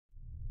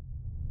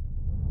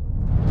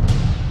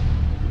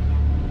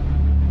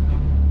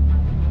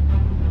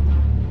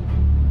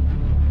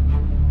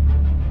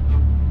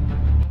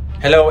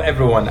Hello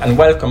everyone and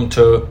welcome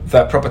to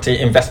the Property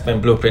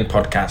Investment Blueprint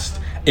podcast.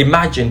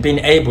 Imagine being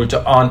able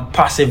to earn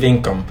passive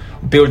income,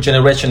 build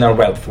generational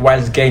wealth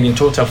whilst gaining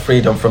total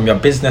freedom from your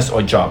business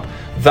or job.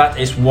 That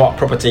is what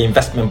Property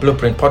Investment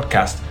Blueprint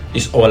podcast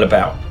is all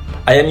about.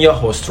 I am your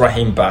host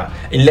Rahim.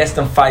 In less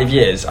than 5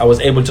 years, I was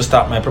able to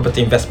start my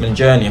property investment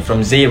journey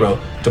from zero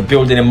to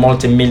building a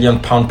multi-million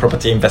pound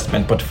property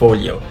investment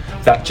portfolio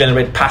that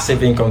generates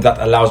passive income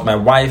that allows my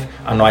wife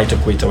and I to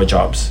quit our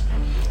jobs.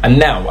 And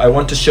now I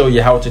want to show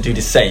you how to do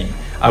the same.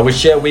 I will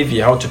share with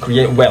you how to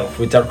create wealth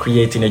without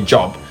creating a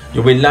job.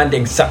 You will learn the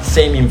exact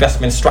same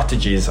investment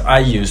strategies I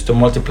use to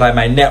multiply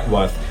my net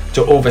worth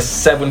to over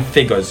 7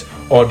 figures,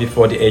 all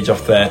before the age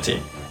of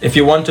 30. If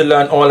you want to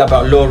learn all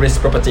about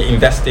low-risk property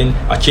investing,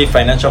 achieve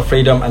financial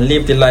freedom, and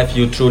live the life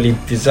you truly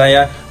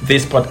desire,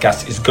 this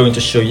podcast is going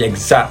to show you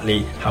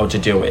exactly how to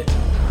do it.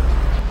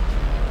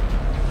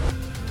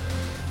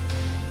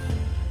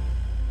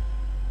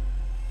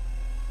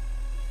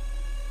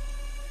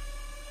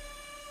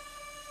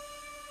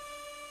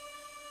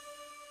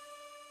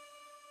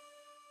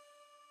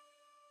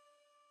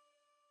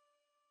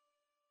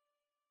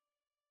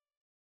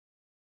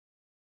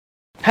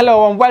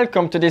 Hello and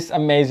welcome to this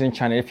amazing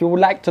channel. If you would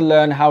like to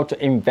learn how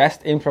to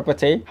invest in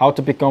property, how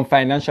to become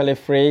financially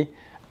free,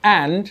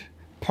 and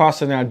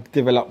personal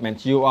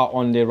development, you are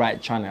on the right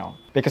channel.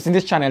 Because in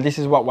this channel, this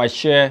is what I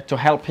share to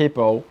help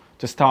people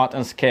to start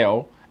and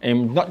scale,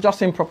 not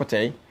just in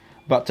property,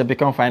 but to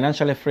become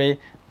financially free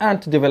and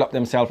to develop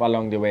themselves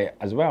along the way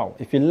as well.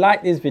 If you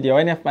like this video,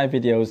 any of my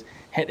videos,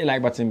 hit the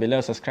like button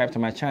below, subscribe to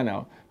my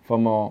channel for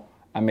more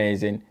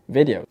amazing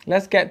videos.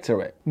 Let's get to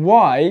it.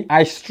 Why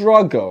I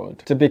struggled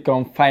to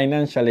become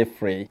financially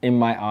free in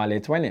my early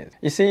 20s.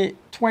 You see,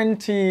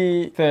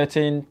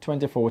 2013,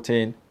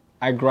 2014,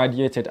 I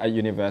graduated at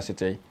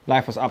university.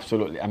 Life was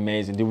absolutely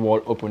amazing. The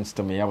world opens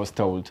to me. I was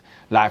told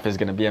life is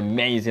going to be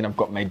amazing. I've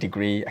got my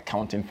degree,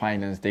 accounting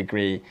finance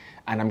degree,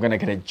 and I'm going to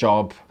get a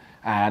job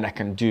and I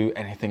can do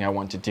anything I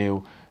want to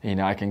do. You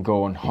know, I can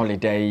go on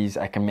holidays.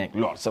 I can make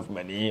lots of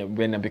money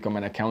when I become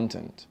an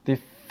accountant. The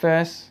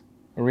first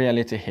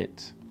reality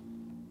hit.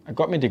 I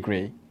got my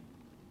degree.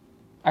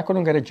 I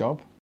couldn't get a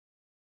job.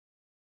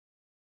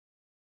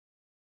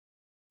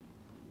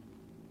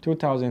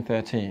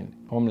 2013,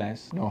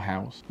 homeless, no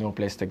house, no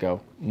place to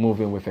go.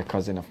 Moving with a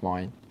cousin of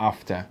mine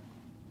after,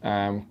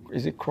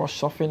 is it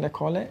cross-surfing they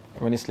call it?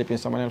 When you sleep in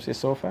someone else's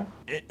sofa?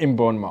 In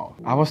Bournemouth.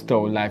 I was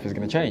told life is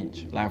going to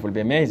change. Life will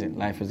be amazing.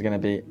 Life is going to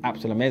be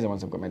absolutely amazing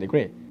once I've got my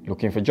degree.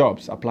 Looking for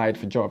jobs, applied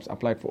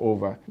for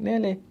over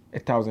nearly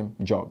 1,000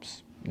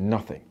 jobs.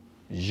 Nothing.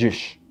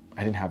 Zhush.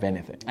 I didn't have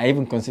anything. I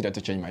even considered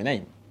to change my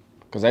name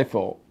because I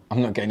thought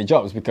I'm not getting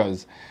jobs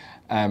because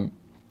of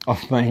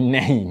my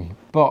name.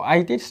 But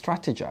I did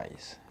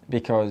strategize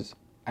because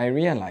I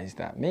realized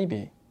that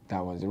maybe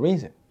that was the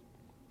reason.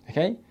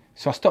 Okay?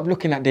 So I stopped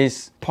looking at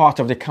this part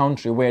of the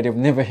country where they've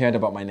never heard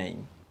about my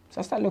name.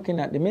 So I started looking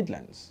at the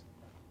Midlands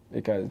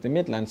because the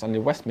Midlands and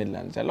the West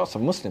Midlands, there are lots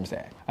of Muslims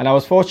there. And I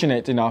was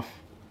fortunate enough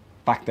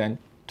back then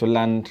to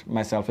land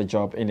myself a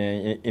job in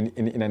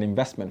an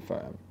investment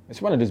firm.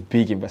 It's one of those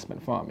big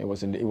investment firms. It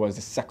was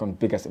the second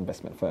biggest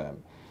investment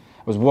firm.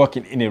 I was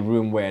working in a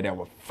room where there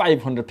were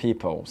 500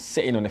 people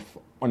sitting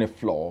on a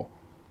floor.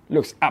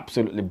 Looks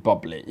absolutely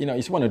bubbly. You know,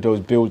 it's one of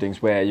those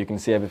buildings where you can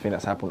see everything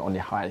that's happened on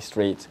the high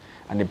street,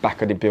 and the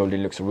back of the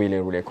building looks really,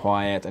 really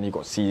quiet, and you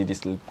got to see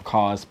these little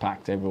cars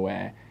packed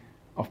everywhere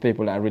of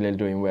people that are really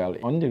doing well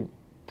on the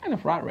kind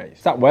of rat race.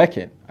 Start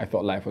working. I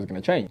thought life was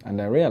going to change,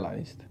 and I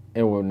realized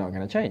it was not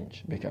going to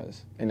change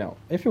because, you know,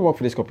 if you work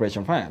for these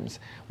corporation firms,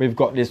 we've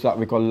got this what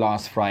we call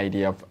last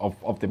Friday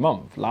of the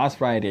month. Last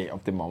Friday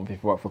of the month,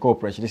 if you work for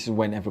corporation, this is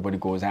when everybody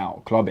goes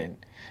out clubbing,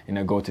 you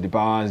know, go to the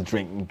bars,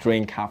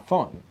 drink, have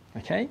fun,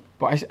 okay?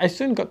 But I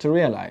soon got to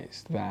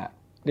realize that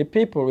the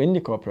people in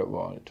the corporate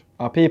world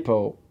are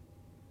people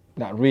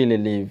that really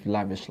live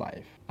lavish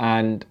life,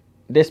 and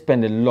they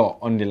spend a lot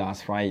on the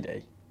last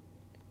Friday,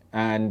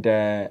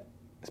 and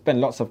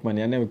spend lots of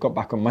money, and then we got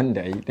back on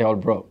Monday, they're all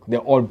broke. They're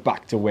all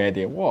back to where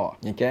they were,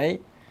 okay?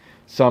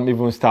 Some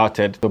even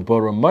started to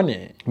borrow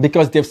money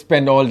because they've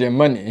spent all their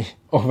money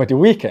over the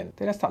weekend.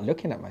 Then I start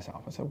looking at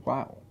myself. I said,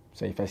 wow,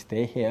 so if I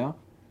stay here,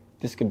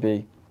 this could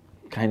be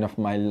kind of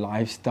my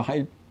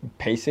lifestyle,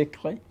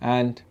 basically.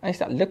 And I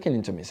start looking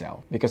into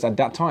myself because at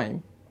that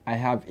time, I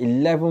have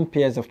 11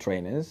 pairs of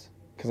trainers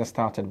because I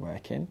started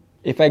working.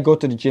 If I go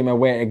to the gym, I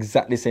wear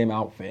exactly the same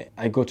outfit.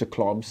 I go to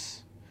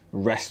clubs,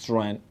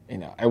 restaurant, you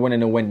know, I want to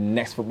know when the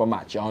next football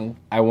match on.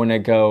 I want to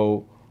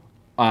go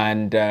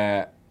and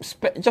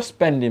just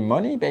spending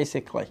money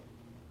basically,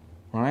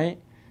 right?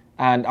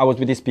 And I was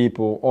with these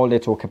people, all they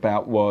talk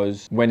about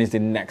was when is the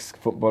next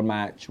football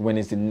match, when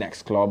is the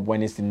next club,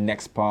 when is the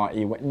next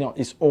party. No,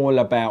 it's all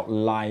about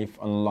life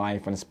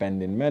and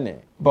spending money.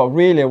 But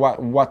really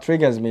what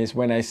triggers me is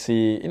when I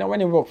see, you know, when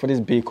you work for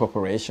these big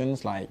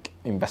corporations like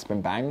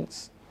investment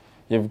banks,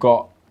 you've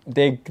got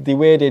the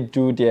way they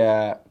do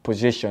their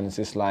positions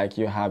is like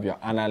you have your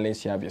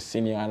analyst, you have your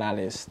senior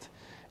analyst,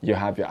 you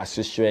have your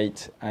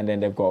associate, and then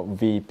they've got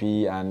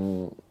VP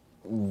and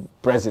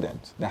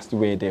president. That's the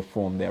way they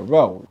form their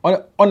role.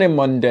 On a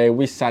Monday,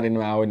 we sat in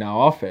our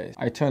office.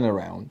 I turn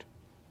around.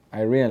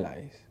 I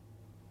realize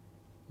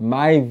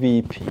my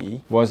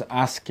VP was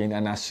asking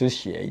an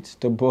associate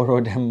to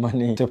borrow them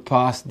money to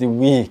pass the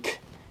week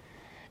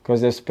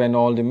because they spent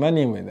all the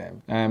money with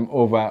them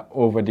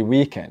over the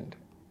weekend.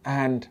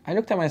 And I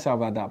looked at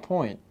myself at that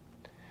point.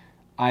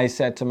 I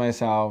said to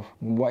myself,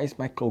 what is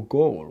my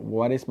goal?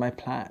 What is my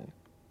plan?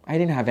 I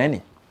didn't have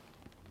any.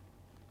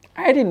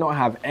 I did not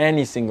have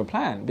any single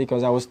plan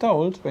because I was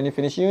told when you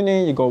finish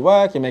uni, you go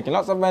work, you're making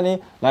lots of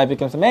money, life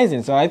becomes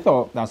amazing. So I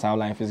thought that's how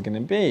life is going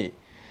to be.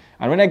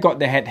 And when I got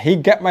the head, he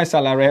got my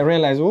salary, I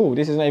realized, oh,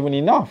 this is not even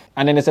enough.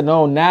 And then they said,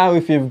 no, now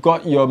if you've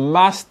got your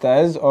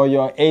masters or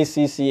your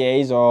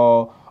ACCAs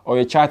or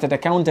your chartered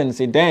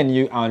accountancy, then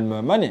you earn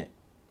more money.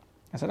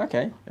 I said,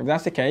 okay, if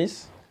that's the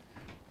case.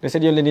 They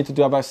said you only need to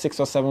do about 6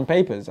 or 7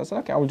 papers. I said,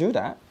 okay, I'll do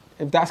that.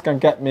 If that's going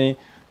to get me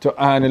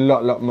to earn a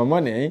lot more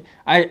money,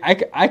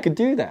 I could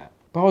do that.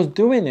 But I was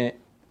doing it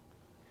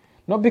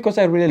not because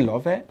I really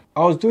love it.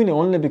 I was doing it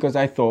only because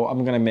I thought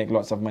I'm going to make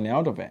lots of money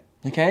out of it.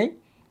 Okay?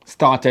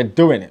 Started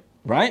doing it,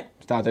 right?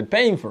 Started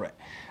paying for it.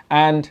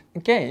 And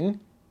again,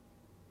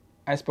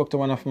 I spoke to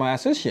one of my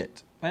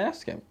associates. I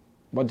asked him,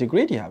 what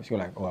degree do you have? He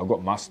was like, oh, I've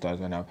got masters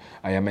and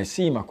I am a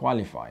CIMA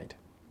qualified.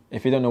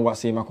 If you don't know what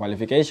CIMA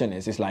qualification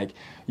is, it's like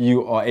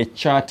you are a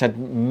chartered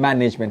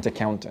management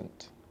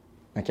accountant.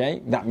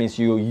 Okay? That means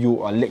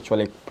you are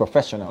literally a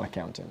professional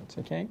accountant.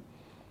 Okay?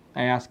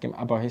 I asked him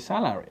about his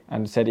salary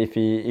and said if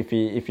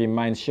he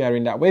minds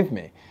sharing that with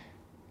me.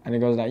 And he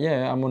goes like,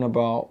 yeah, I'm on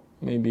about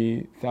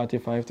maybe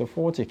 35 to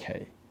 40K.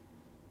 I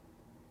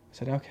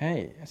said,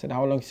 okay. I said,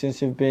 how long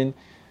since you've been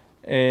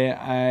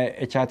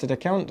a chartered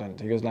accountant?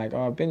 He goes like,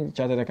 oh, I've been a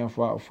chartered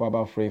accountant for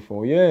about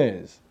 3-4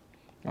 years.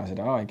 I said,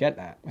 oh, I get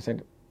that. I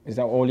said, is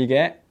that all you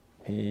get?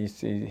 He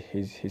said,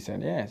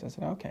 yes. I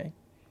said, okay.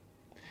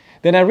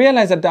 Then I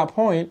realized at that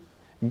point,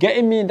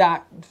 getting me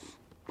that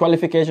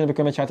qualification to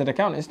become a chartered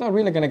accountant, it's not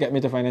really going to get me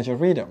to financial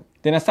freedom.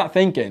 Then I start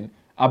thinking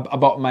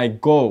about my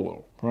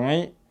goal,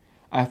 right?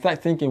 I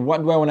start thinking,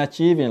 what do I want to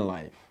achieve in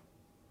life?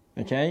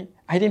 Okay?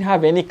 I didn't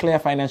have any clear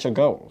financial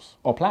goals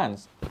or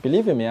plans.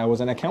 Believe me, I was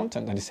an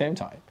accountant at the same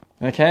time.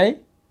 Okay?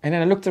 And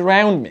then I looked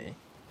around me.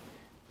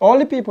 All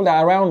the people that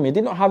are around me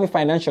did not have a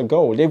financial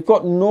goal. They've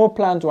got no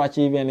plan to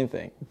achieve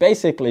anything.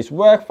 Basically, it's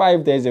work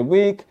 5 days a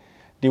week.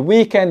 The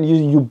weekend,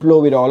 you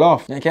blow it all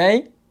off.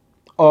 Okay?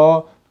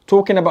 Or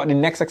talking about the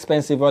next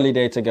expensive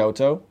holiday to go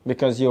to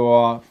because you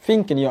are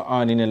thinking you're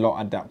earning a lot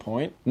at that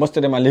point. Most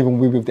of them are living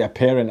with their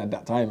parent at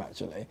that time,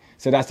 actually.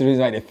 So that's the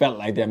reason why they felt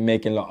like they're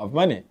making a lot of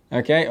money.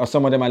 Okay? Or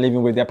some of them are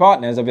living with their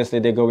partners. Obviously,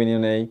 they're going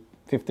in a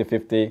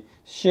 50-50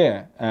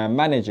 share,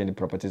 managing the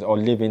properties or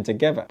living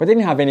together. But they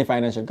didn't have any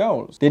financial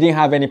goals. They didn't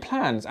have any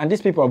plans. And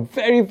these people are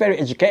very, very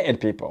educated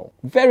people.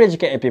 Very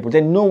educated people.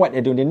 They know what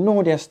they're doing. They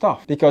know their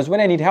stuff. Because when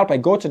I need help, I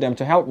go to them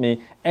to help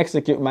me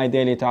execute my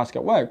daily task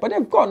at work. But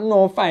they've got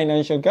no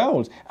financial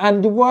goals.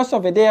 And the worst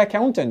of it, they're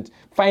accountants,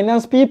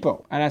 finance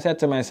people. And I said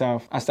to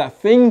myself, I start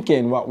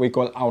thinking what we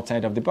call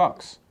outside of the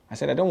box. I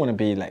said, I don't want to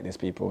be like these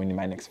people in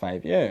my next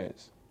 5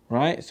 years.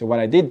 Right? So what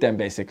I did then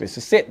basically is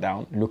to sit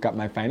down, look at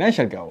my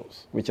financial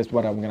goals, which is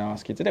what I'm going to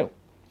ask you to do.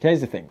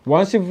 Here's the thing.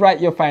 Once you've write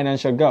your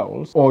financial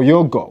goals or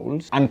your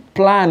goals and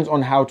plans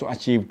on how to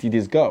achieve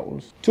these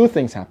goals, 2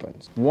 things happen.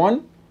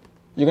 1,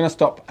 you're going to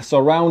stop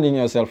surrounding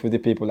yourself with the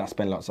people that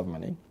spend lots of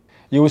money.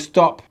 You will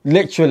stop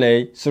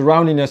literally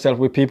surrounding yourself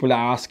with people that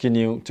are asking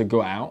you to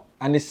go out.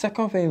 And the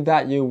second thing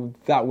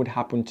that would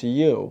happen to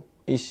you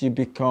is you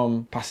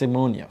become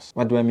parsimonious.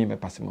 What do I mean by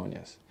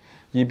parsimonious?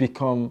 You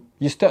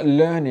start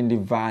learning the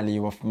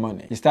value of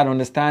money. You start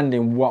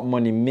understanding what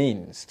money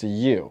means to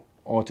you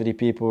or to the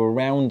people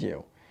around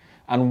you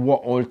and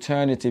what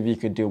alternative you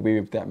could do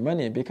with that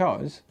money,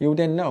 because you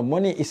then know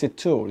money is a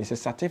tool, it's a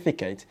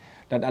certificate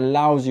that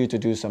allows you to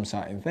do some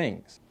certain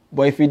things.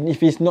 But if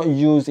it's not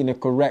used in a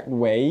correct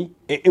way,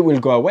 it will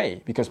go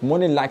away, because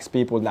money likes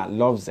people that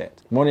loves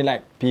it. Money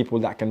likes people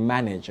that can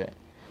manage it.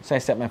 So I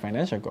set my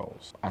financial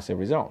goals as a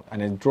result,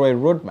 and I draw a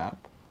roadmap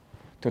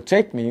to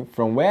take me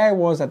from where I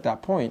was at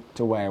that point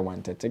to where I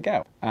wanted to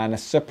go. And a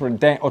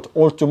separate then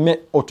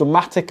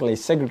automatically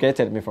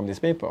segregated me from these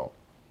people,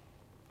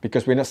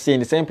 because we're not seeing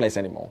the same place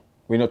anymore.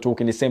 We're not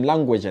talking the same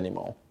language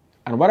anymore.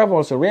 And what I've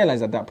also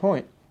realized at that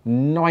point,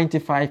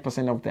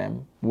 95% of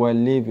them were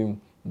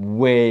living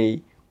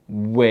way,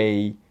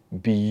 way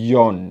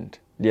beyond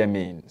their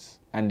means.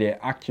 And they're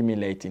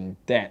accumulating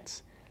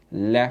debts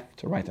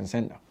left, right, and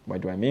center. What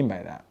do I mean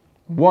by that?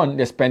 1,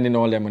 they're spending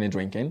all their money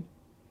drinking,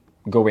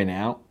 going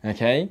out,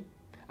 okay?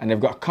 And they've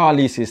got car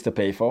leases to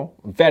pay for,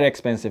 very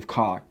expensive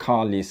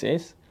car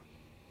leases,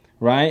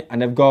 right?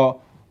 And they've got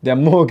their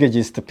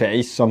mortgages to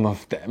pay, some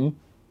of them.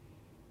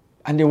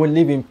 And they were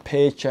living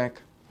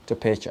paycheck to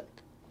paycheck,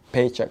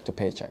 paycheck to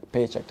paycheck,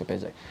 paycheck to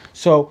paycheck.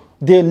 So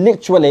they're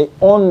literally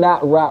on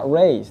that rat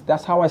race.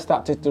 That's how I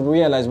started to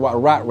realize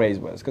what rat race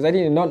was, because I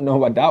did not know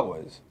what that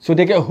was. So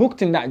they get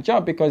hooked in that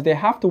job because they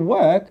have to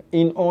work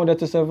in order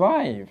to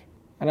survive.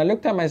 And I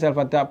looked at myself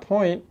at that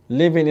point,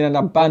 living in an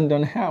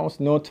abandoned house,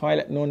 no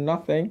toilet, no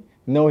nothing,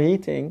 no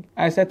heating.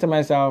 I said to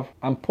myself,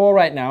 I'm poor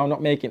right now,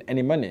 not making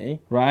any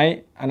money,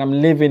 right? And I'm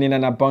living in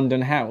an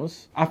abandoned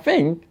house. I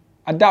think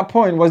at that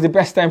point was the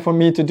best time for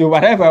me to do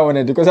whatever I want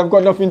to do because I've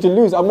got nothing to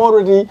lose. I'm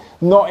already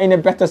not in a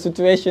better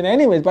situation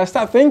anyways. But I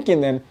start thinking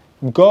then,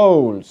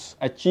 goals,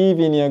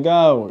 achieving your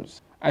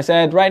goals. I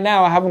said, right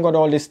now I haven't got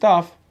all this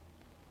stuff.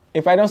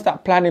 If I don't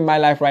start planning my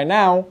life right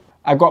now,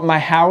 I got my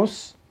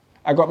house,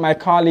 I got my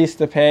car lease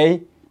to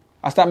pay,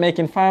 I start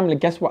making family,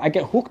 guess what? I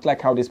get hooked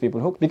like how these people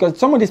hook. Because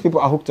some of these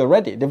people are hooked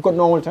already. They've got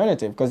no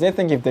alternative because they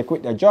think if they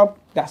quit their job,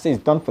 that's it,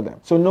 it's done for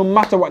them. So no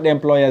matter what the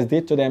employers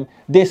did to them,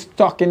 they're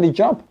stuck in the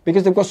job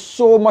because they've got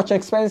so much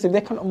expensive, they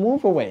cannot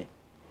move away.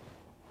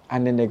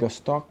 And then they get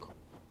stuck.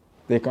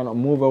 They cannot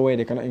move away,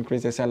 they cannot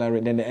increase their salary,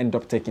 then they end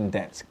up taking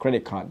debts,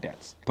 credit card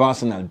debts,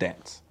 personal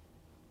debts,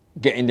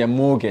 getting their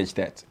mortgage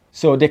debt.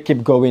 So they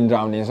keep going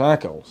round in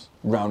circles,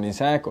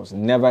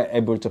 never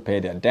able to pay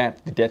their debt.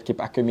 The debt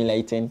keep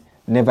accumulating,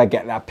 never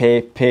get that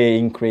pay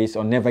increase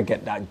or never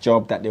get that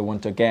job that they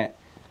want to get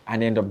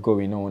and end up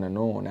going on and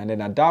on. And then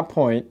at that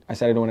point, I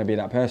said I don't want to be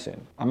that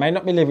person. I might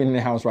not be living in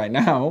a house right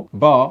now,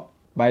 but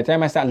by the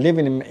time I start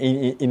living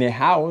in a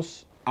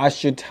house, I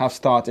should have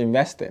started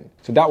investing.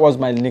 So that was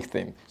my next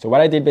thing. So what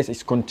I did basically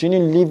is continue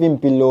living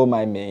below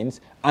my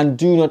means and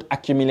do not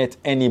accumulate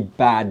any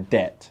bad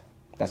debt.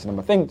 That's the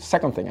number thing.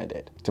 Second thing I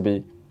did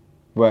to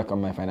work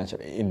on my financial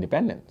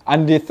independence.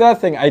 And the third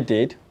thing I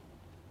did,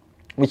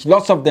 which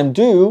lots of them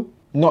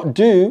not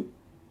do,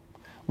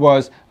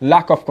 was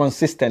lack of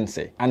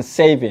consistency and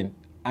saving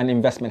and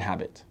investment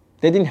habit.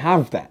 They didn't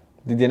have that.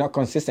 They're not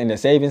consistent in their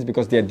savings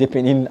because they're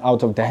dipping in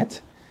out of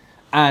debt.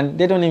 And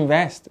they don't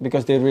invest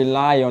because they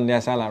rely on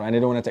their salary and they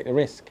don't want to take the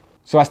risk.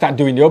 So I start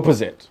doing the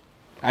opposite.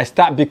 I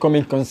start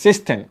becoming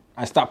consistent.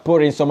 I start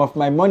putting some of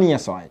my money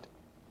aside.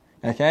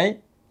 Okay?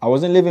 I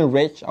wasn't living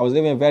rich. I was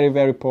living a very,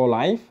 very poor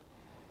life.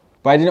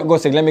 But I did not go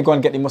say, let me go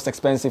and get the most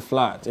expensive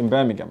flat in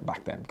Birmingham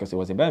back then because it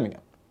was in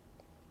Birmingham.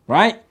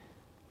 Right?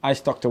 I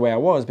stuck to where I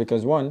was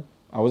because one,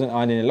 I wasn't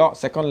earning a lot.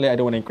 Secondly, I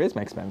don't want to increase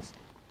my expense.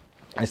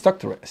 I stuck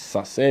to it.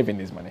 Start saving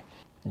this money.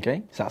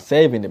 Okay? Start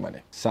saving the money.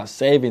 Start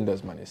saving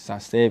those money.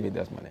 Start saving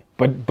those money.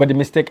 But the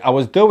mistake I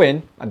was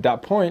doing at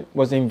that point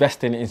was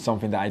investing in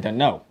something that I don't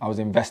know. I was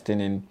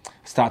investing in,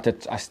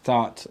 I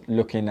start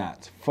looking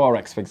at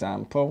Forex, for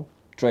example,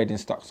 trading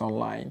stocks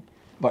online.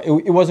 But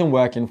it wasn't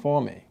working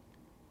for me.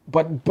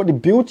 But the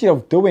beauty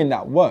of doing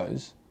that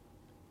was,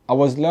 I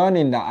was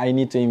learning that I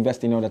need to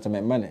invest in order to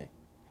make money.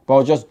 But I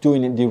was just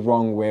doing it the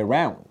wrong way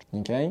around.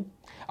 Okay?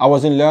 I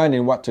wasn't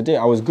learning what to do.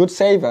 I was a good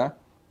saver,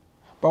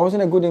 but I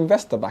wasn't a good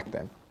investor back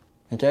then.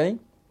 Okay?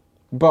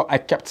 But I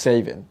kept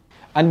saving.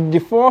 And the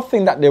fourth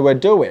thing that they were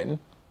doing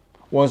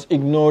was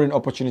ignoring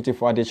opportunity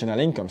for additional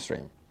income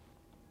stream.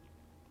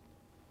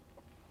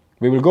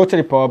 We will go to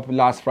the pub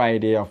last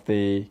Friday of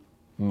the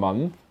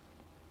month.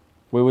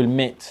 We will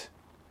meet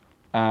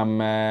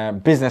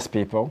business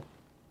people,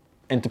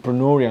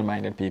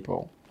 entrepreneurial-minded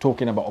people,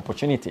 talking about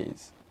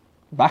opportunities.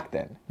 Back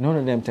then, none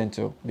of them tend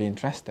to be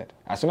interested.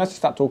 As soon as you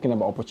start talking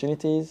about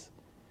opportunities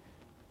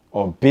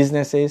or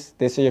businesses,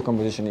 they say your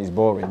conversation is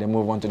boring. They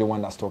move on to the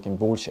one that's talking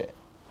bullshit.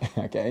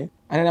 Okay?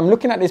 And then I'm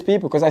looking at these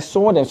people because I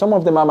saw them. Some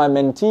of them are my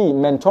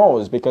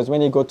mentors, because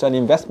when you go to an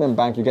investment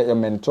bank, you get your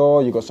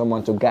mentor, you got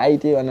someone to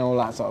guide you and all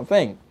that sort of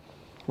thing.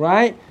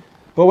 Right?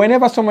 But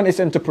whenever someone is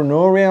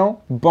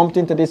entrepreneurial, bumped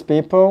into these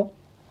people,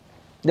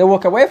 they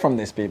walk away from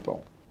these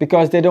people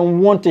because they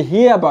don't want to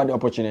hear about the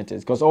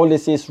opportunities because all they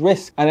see is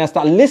risk. And I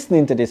start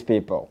listening to these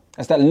people.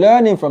 I start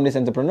learning from these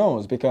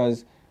entrepreneurs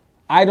because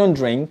I don't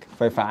drink,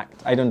 for a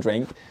fact. I don't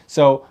drink.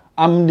 So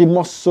I'm the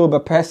most sober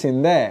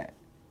person there.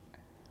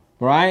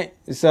 Right?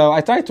 So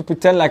I try to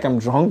pretend like I'm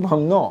drunk, but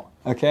I'm not.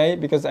 Okay?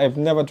 Because I've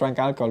never drank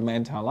alcohol my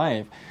entire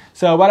life.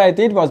 So what I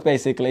did was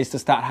basically is to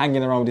start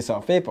hanging around with these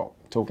sort of people.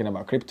 Talking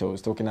about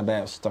cryptos, talking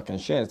about stock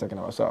and shares, talking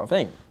about sort of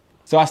thing.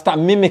 So I start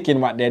mimicking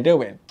what they're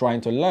doing,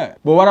 trying to learn.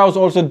 But what I was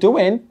also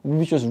doing,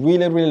 which was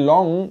really, really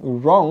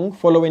wrong,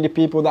 following the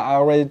people that are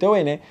already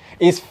doing it,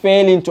 is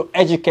failing to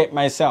educate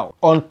myself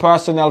on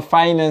personal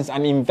finance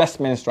and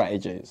investment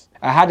strategies.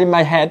 I had in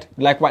my head,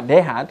 like what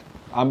they had,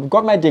 I've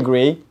got my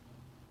degree,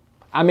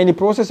 I'm in the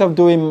process of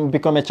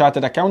become a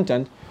chartered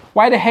accountant.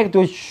 Why the heck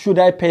should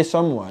I pay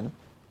someone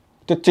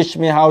to teach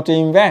me how to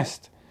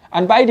invest?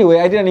 And by the way,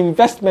 I did an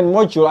investment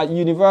module at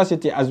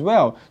university as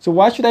well. So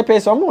why should I pay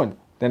someone?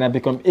 Then I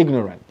become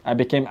ignorant. I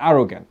became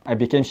arrogant. I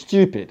became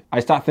stupid. I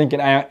start thinking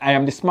I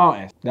am the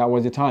smartest. That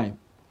was the time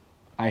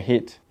I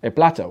hit a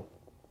plateau.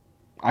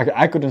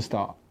 I couldn't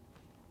start.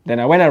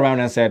 Then I went around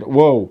and said,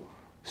 whoa,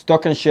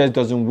 stock and shares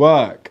doesn't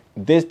work.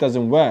 This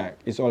doesn't work.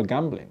 It's all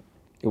gambling.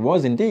 It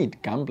was indeed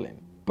gambling.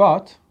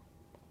 But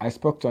I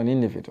spoke to an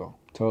individual,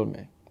 told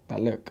me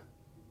that, look,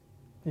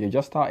 you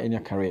just started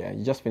your career.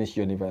 You just finished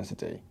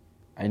university.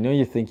 I know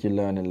you think you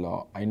learn a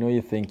lot. I know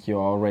you think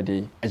you're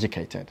already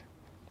educated.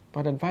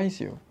 But I advise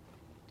you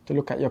to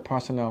look at your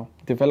personal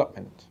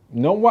development.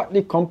 Not what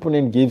the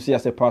component gives you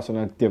as a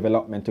personal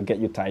development to get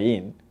you tie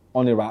in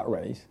on a rat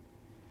race.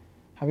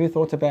 Have you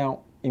thought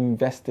about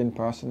investing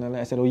personally.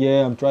 I said, oh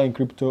yeah, I'm trying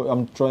crypto,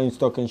 I'm trying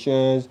stock and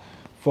shares,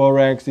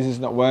 Forex, this is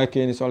not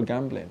working, it's all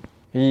gambling.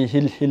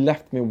 He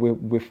left me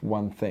with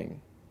one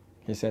thing.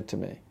 He said to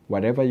me,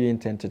 whatever you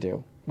intend to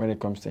do when it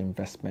comes to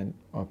investment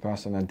or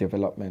personal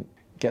development,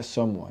 get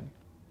someone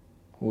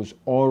who's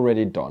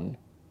already done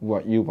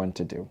what you want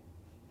to do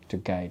to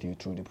guide you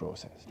through the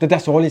process.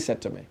 That's all he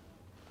said to me.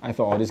 I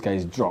thought, oh, this guy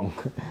is drunk.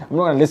 I'm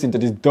not going to listen to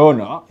this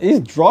donor. He's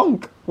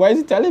drunk. Why is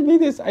he telling me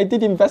this? I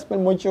did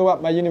investment module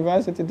at my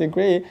university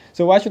degree,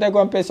 so why should I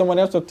go and pay someone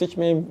else to teach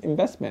me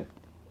investment?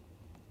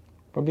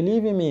 But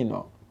believe in me,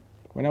 no.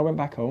 When I went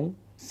back home,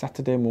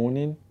 Saturday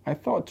morning, I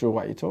thought through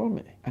what he told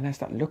me. And I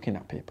started looking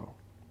at people,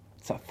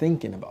 started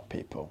thinking about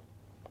people.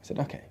 I said,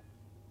 okay,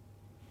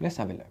 let's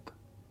have a look.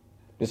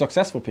 The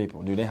successful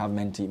people, do they have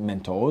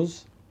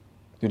mentors?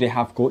 Do they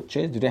have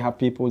coaches? Do they have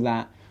people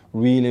that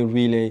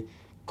really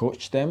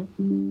coach them?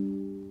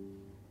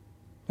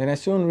 Then I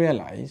soon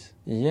realized,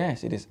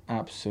 yes, it is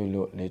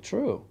absolutely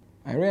true.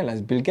 I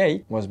realized Bill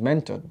Gates was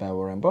mentored by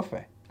Warren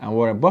Buffett. And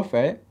Warren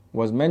Buffett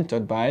was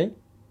mentored by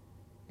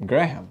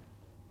Graham.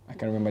 I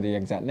can't remember the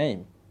exact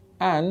name.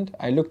 And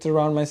I looked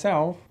around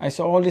myself. I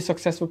saw all these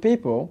successful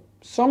people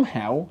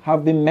somehow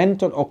have been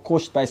mentored or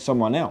coached by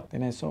someone else.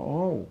 Then I saw,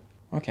 oh,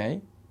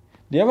 okay.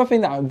 The other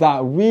thing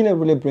that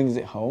really brings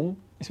it home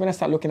is when I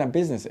start looking at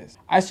businesses.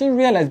 I soon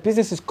realized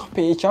businesses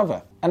copy each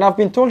other. And I've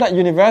been told at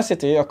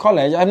university or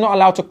college, I'm not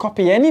allowed to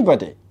copy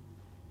anybody.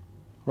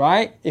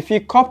 Right? If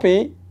you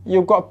copy,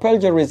 you've got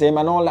plagiarism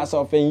and all that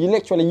sort of thing. You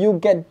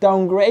get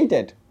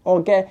downgraded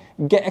or get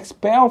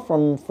expelled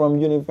from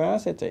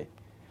university.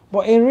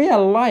 But in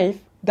real life,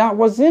 that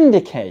wasn't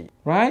the case,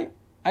 right?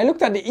 I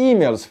looked at the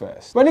emails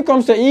first. When it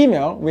comes to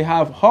email, we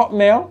have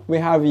Hotmail, we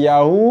have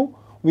Yahoo,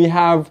 we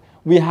have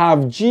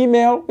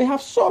Gmail, we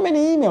have so many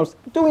emails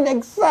doing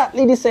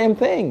exactly the same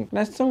thing. And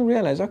I soon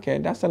realized, okay,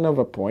 that's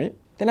another point.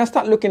 Then I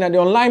start looking at the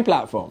online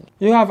platforms.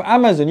 You have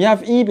Amazon, you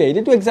have eBay,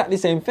 they do exactly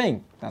the same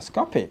thing. That's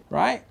copy,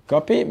 right?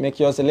 Copy, make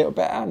yours a little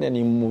better, and then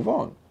you move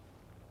on.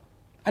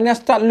 And I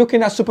start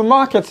looking at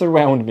supermarkets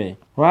around me,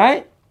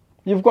 right?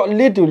 You've got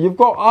Lidl, you've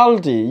got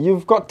Aldi,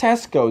 you've got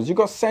Tesco's, you've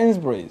got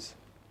Sainsbury's,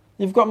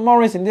 you've got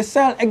Morrison. They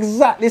sell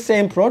exactly the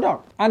same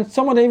product. And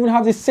some of them even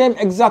have the same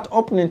exact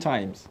opening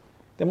times.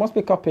 They must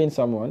be copying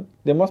someone.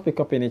 They must be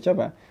copying each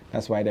other.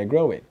 That's why they're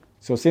growing.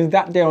 So since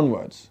that day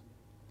onwards,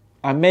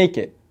 I make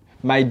it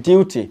my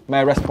duty,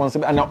 my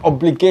responsibility, and an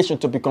obligation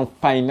to become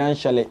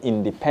financially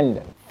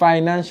independent.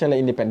 Financially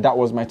independent, that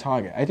was my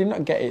target. I did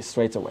not get it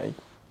straight away.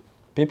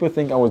 People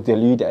think I was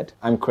deluded.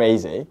 I'm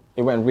crazy.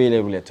 It went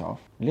really tough.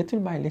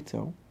 Little by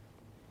little,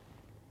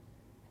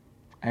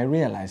 I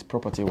realized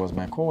property was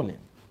my calling.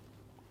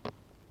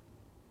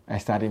 I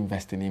started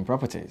investing in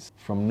properties.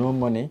 From no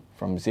money,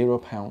 from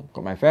 £0,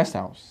 got my first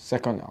house,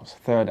 second house,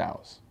 third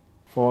house,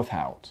 fourth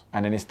house.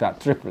 And then it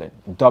started tripling,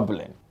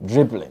 doubling,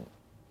 dribbling,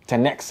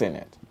 10xing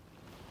it.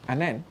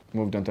 And then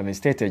moved on to an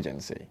estate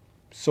agency,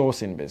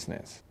 sourcing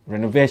business,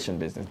 renovation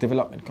business,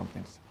 development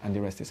companies, and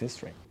the rest is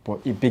history. But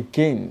it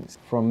begins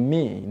from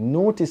me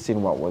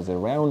noticing what was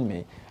around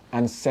me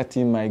and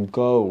setting my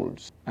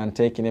goals and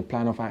taking a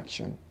plan of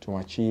action to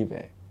achieve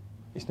it.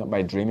 It's not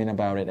by dreaming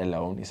about it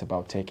alone, it's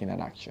about taking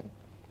an action.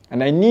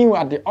 And I knew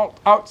at the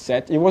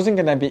outset it wasn't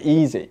going to be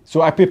easy.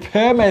 So I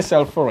prepared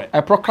myself for it.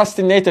 I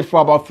procrastinated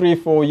for about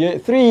 3-4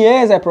 years. 3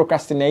 years I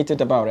procrastinated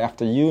about it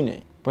after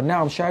uni. But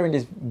now I'm sharing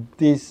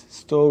this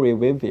story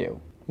with you.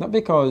 Not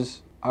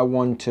because I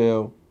want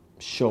to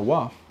show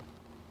off,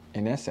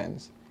 in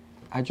essence.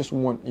 I just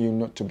want you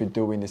not to be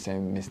doing the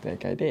same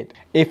mistake I did.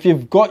 If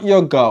you've got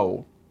your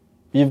goal,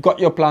 you've got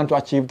your plan to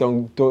achieve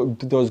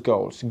those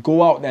goals,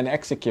 go out there and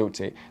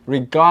execute it,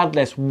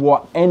 regardless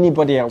what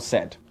anybody else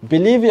said.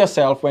 Believe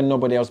yourself when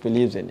nobody else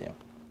believes in you.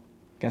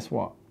 Guess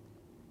what?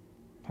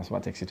 That's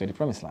what takes you to the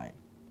promised line.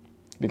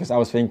 Because I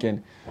was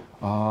thinking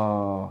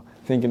all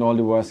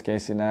the worst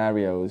case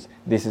scenarios,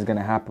 this is going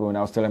to happen.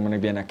 I was telling I'm going to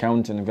be an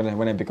accountant.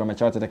 When I become a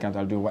chartered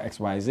accountant, I'll do X,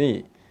 Y,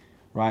 Z.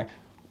 Right?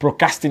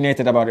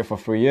 Procrastinated about it for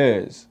 3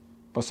 years.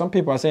 But some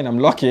people are saying I'm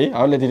lucky.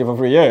 I only did it for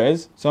 3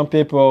 years. Some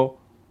people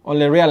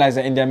only realize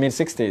it in their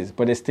mid-60s,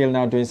 but they're still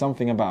now doing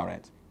something about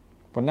it.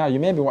 But now you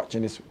may be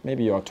watching this,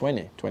 maybe you're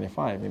 20,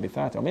 25, maybe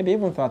 30, or maybe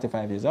even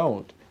 35 years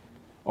old,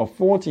 or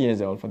 40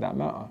 years old for that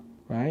matter,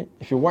 right?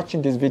 If you're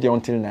watching this video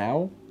until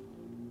now,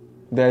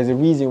 there's a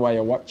reason why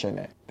you're watching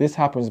it. This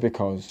happens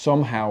because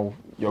somehow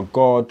your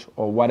God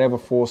or whatever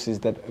forces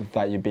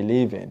that you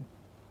believe in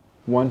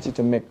wants you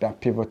to make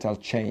that pivotal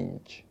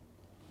change.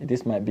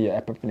 This might be an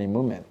epiphany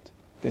moment.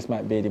 This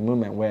might be the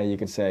moment where you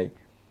could say,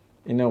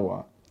 you know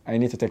what? I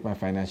need to take my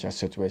financial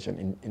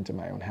situation into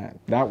my own hand.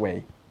 That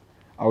way,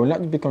 I will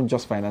not become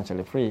just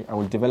financially free. I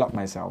will develop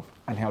myself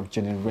and help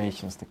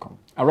generations to come.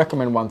 I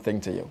recommend one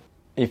thing to you.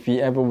 If you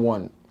ever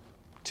want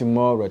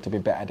tomorrow to be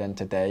better than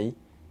today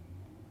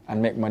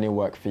and make money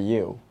work for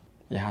you,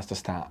 you have to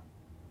start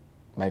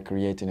by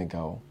creating a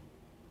goal,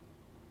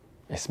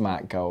 a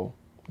smart goal,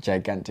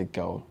 gigantic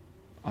goal,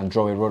 and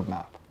draw a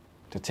roadmap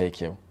to take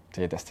you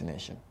to your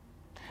destination.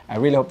 I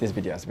really hope this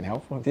video has been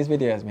helpful. If this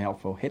video has been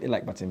helpful, hit the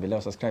like button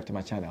below, subscribe to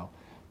my channel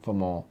for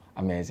more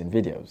amazing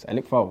videos. I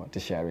look forward to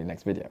sharing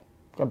next video.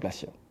 God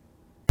bless you.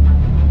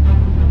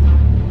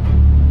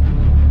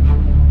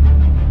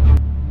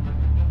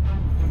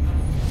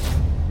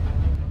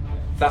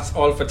 That's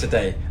all for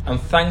today, and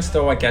thanks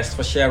to our guests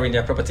for sharing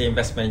their property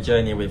investment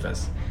journey with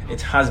us.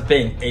 It has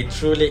been a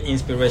truly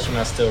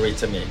inspirational story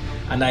to me,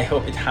 and I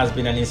hope it has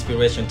been an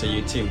inspiration to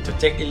you too, to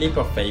take the leap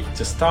of faith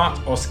to start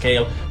or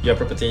scale your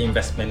property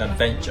investment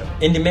adventure.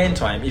 In the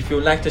meantime, if you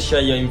would like to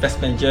share your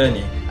investment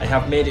journey, I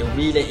have made it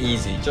really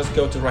easy. Just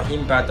go to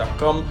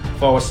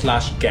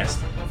rahimba.com/guest.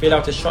 Fill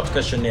out a short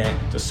questionnaire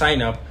to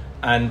sign up,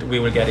 and we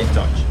will get in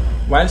touch.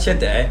 Whilst you're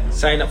there,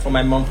 sign up for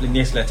my monthly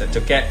newsletter to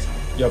get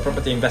your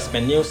property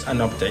investment news and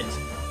updates,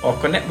 or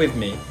connect with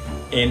me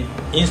in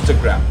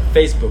Instagram,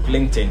 Facebook,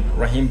 LinkedIn,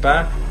 Rahim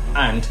Ba,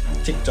 and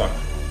TikTok,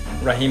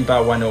 Rahim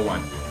Ba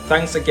 101.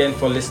 Thanks again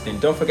for listening.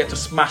 Don't forget to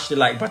smash the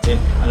like button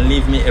and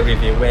leave me a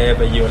review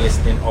wherever you're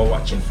listening or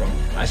watching from.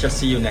 I shall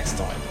see you next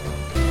time.